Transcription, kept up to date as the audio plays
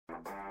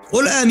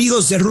Hola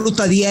amigos de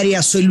Ruta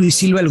Diaria, soy Luis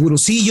Silva el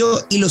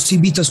Gurusillo y los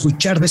invito a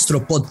escuchar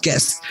nuestro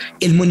podcast,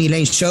 el Money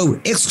Line Show,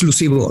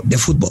 exclusivo de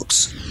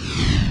Footbox.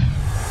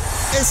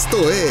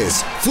 Esto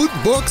es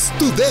Footbox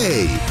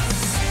Today.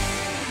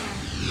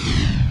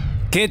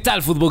 ¿Qué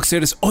tal,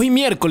 Footboxers? Hoy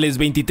miércoles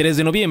 23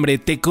 de noviembre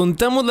te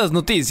contamos las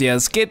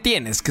noticias que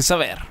tienes que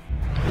saber.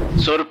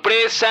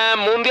 Sorpresa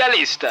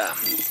mundialista.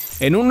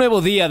 En un nuevo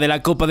día de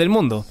la Copa del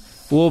Mundo,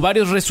 hubo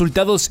varios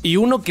resultados y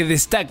uno que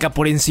destaca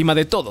por encima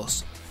de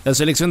todos. La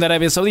selección de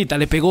Arabia Saudita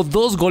le pegó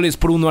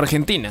 2-1 a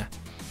Argentina.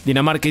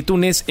 Dinamarca y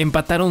Túnez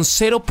empataron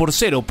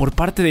 0-0 por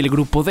parte del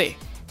grupo D.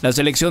 La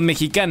selección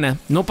mexicana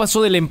no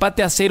pasó del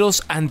empate a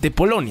ceros ante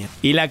Polonia.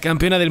 Y la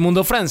campeona del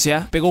mundo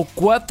Francia pegó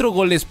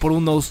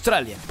 4-1 a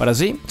Australia. Para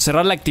así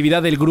cerrar la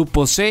actividad del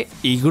grupo C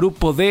y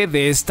grupo D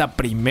de esta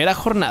primera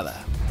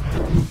jornada.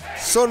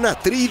 Zona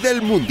Tri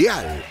del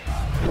Mundial.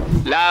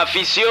 La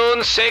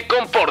afición se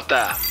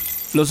comporta.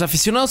 Los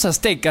aficionados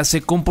aztecas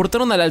se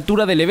comportaron a la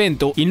altura del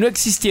evento y no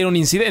existieron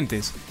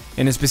incidentes,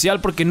 en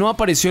especial porque no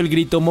apareció el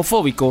grito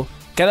homofóbico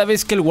cada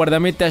vez que el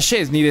guardameta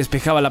Szczesny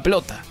despejaba la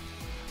pelota.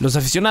 Los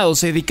aficionados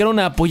se dedicaron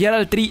a apoyar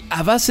al Tri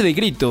a base de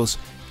gritos,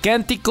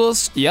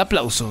 cánticos y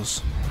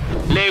aplausos.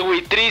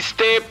 Lewy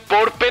triste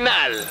por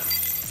penal.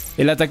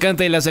 El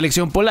atacante de la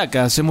selección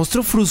polaca se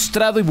mostró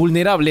frustrado y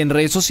vulnerable en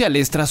redes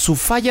sociales tras su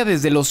falla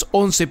desde los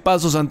 11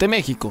 pasos ante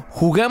México.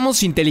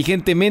 Jugamos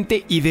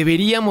inteligentemente y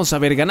deberíamos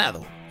haber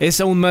ganado. Es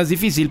aún más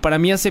difícil para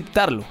mí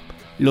aceptarlo.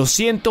 Lo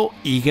siento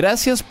y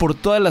gracias por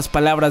todas las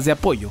palabras de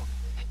apoyo,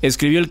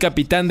 escribió el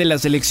capitán de la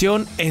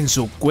selección en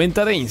su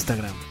cuenta de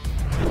Instagram.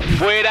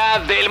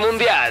 Fuera del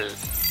Mundial.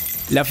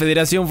 La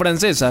Federación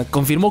Francesa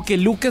confirmó que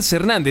Lucas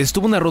Hernández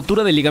tuvo una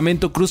rotura del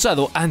ligamento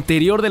cruzado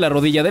anterior de la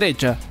rodilla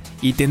derecha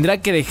y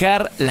tendrá que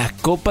dejar la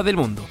Copa del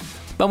Mundo.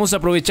 Vamos a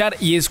aprovechar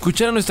y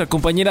escuchar a nuestra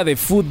compañera de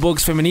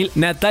Footbox Femenil,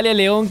 Natalia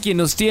León, quien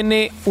nos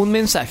tiene un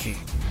mensaje.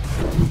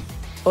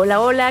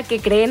 Hola, ¿qué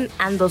creen?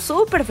 Ando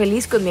súper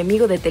feliz con mi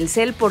amigo de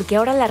Telcel porque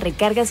ahora las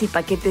recargas y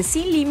paquetes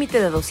sin límite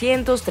de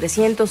 200,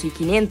 300 y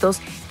 500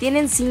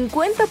 tienen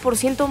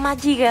 50% más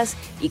gigas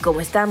y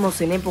como estamos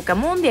en época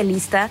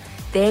mundialista,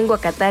 tengo a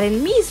Qatar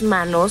en mis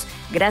manos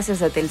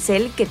gracias a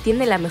Telcel, que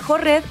tiene la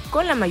mejor red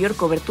con la mayor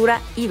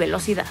cobertura y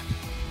velocidad.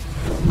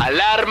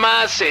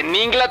 Alarmas en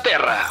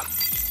Inglaterra.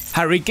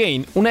 Harry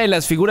Kane, una de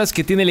las figuras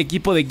que tiene el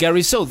equipo de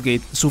Gary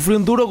Southgate, sufrió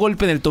un duro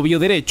golpe en el tobillo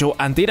derecho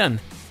ante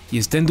Irán y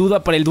está en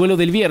duda para el duelo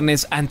del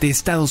viernes ante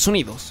Estados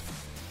Unidos.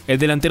 El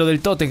delantero del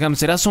Tottenham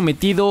será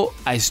sometido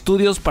a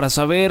estudios para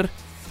saber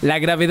la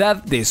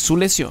gravedad de su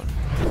lesión.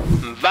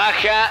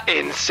 Baja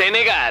en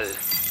Senegal.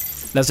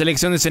 La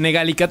selección de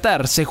Senegal y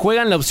Qatar se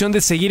juegan la opción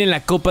de seguir en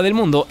la Copa del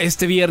Mundo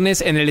este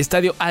viernes en el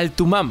estadio Al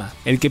Tumama.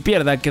 El que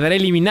pierda quedará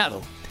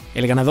eliminado.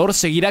 El ganador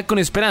seguirá con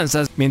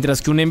esperanzas,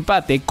 mientras que un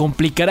empate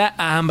complicará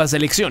a ambas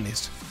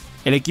selecciones.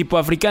 El equipo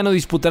africano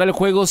disputará el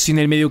juego sin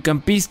el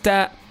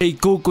mediocampista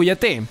Sekou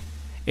Kouyaté,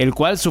 el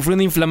cual sufrió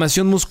una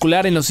inflamación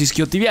muscular en los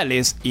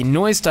isquiotibiales y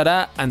no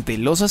estará ante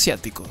los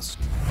asiáticos.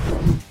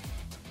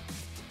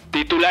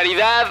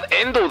 Titularidad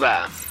en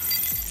duda.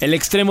 El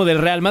extremo del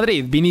Real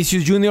Madrid,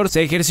 Vinicius Jr.,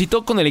 se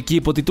ejercitó con el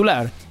equipo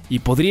titular y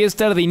podría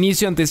estar de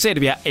inicio ante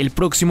Serbia el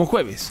próximo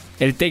jueves.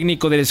 El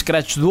técnico del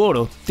Scratch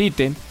Duoro,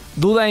 Tite,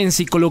 duda en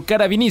si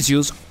colocar a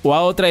Vinicius o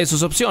a otra de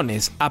sus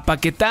opciones, a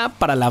Paquetá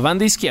para la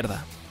banda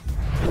izquierda.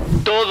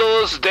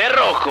 Todos de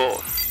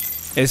rojo.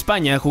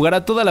 España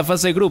jugará toda la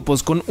fase de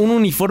grupos con un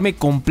uniforme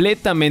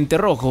completamente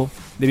rojo,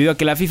 debido a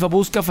que la FIFA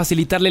busca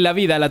facilitarle la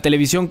vida a la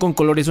televisión con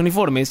colores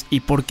uniformes y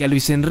porque a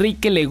Luis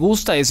Enrique le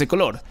gusta ese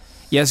color,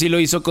 y así lo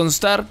hizo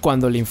constar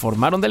cuando le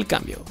informaron del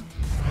cambio.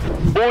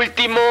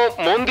 Último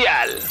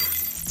mundial.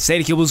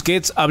 Sergio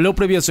Busquets habló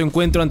previo a su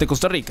encuentro ante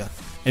Costa Rica.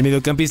 El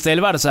mediocampista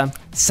del Barça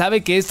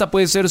sabe que esta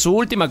puede ser su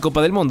última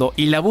Copa del Mundo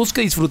y la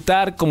busca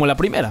disfrutar como la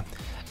primera.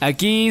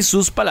 Aquí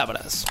sus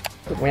palabras.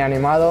 Muy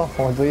animado,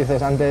 como tú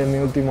dices, antes de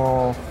mi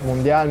último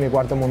mundial, mi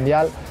cuarto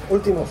mundial.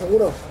 ¿Último,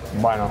 seguro?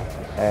 Bueno,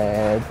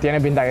 tiene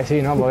pinta que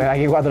sí, ¿no? Porque de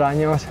aquí 4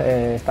 años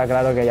está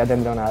claro que ya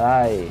tendré una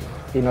edad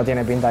y no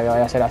tiene pinta que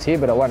vaya a ser así,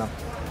 pero bueno,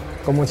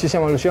 con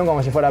muchísima ilusión,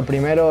 como si fuera el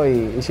primero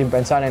y sin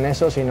pensar en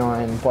eso, sino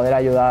en poder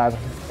ayudar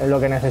en lo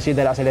que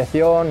necesite la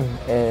selección,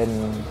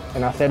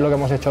 en hacer lo que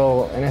hemos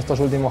hecho en estos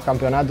últimos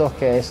campeonatos,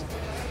 que es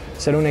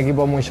ser un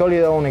equipo muy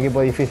sólido, un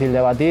equipo difícil de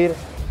batir.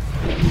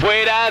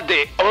 Fuera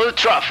de Old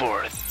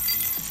Trafford.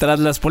 Tras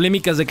las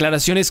polémicas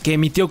declaraciones que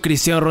emitió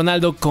Cristiano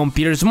Ronaldo con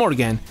Piers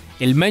Morgan,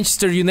 el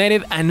Manchester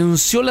United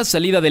anunció la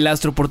salida del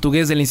astro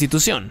portugués de la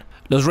institución.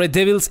 Los Red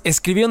Devils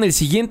escribieron el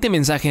siguiente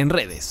mensaje en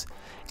redes: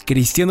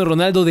 Cristiano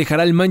Ronaldo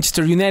dejará el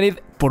Manchester United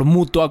por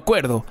mutuo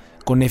acuerdo,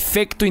 con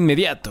efecto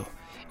inmediato.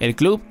 El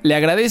club le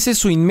agradece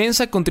su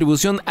inmensa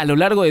contribución a lo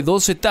largo de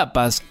 2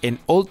 etapas en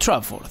Old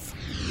Trafford.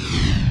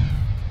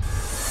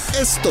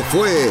 Esto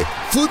fue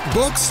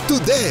Footbox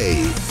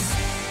Today.